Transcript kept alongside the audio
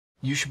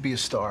You should be a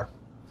star,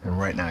 and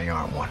right now you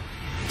aren't one.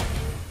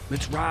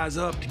 Let's rise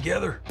up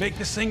together, make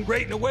this thing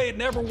great in a way it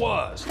never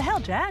was. What the hell,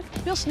 Jack?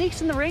 Bill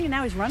sneaks in the ring and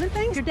now he's running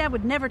things? Your dad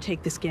would never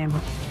take this gamble.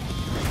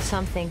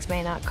 Some things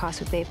may not cost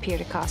what they appear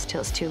to cost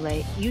till it's too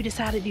late. You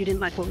decided you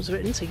didn't like what was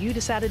written, so you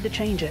decided to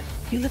change it.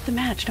 You lit the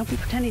match. Don't be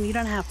pretending you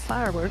don't have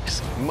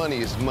fireworks. Money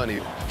is money.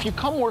 If you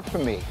come work for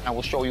me, I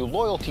will show you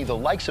loyalty the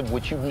likes of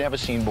which you've never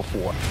seen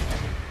before.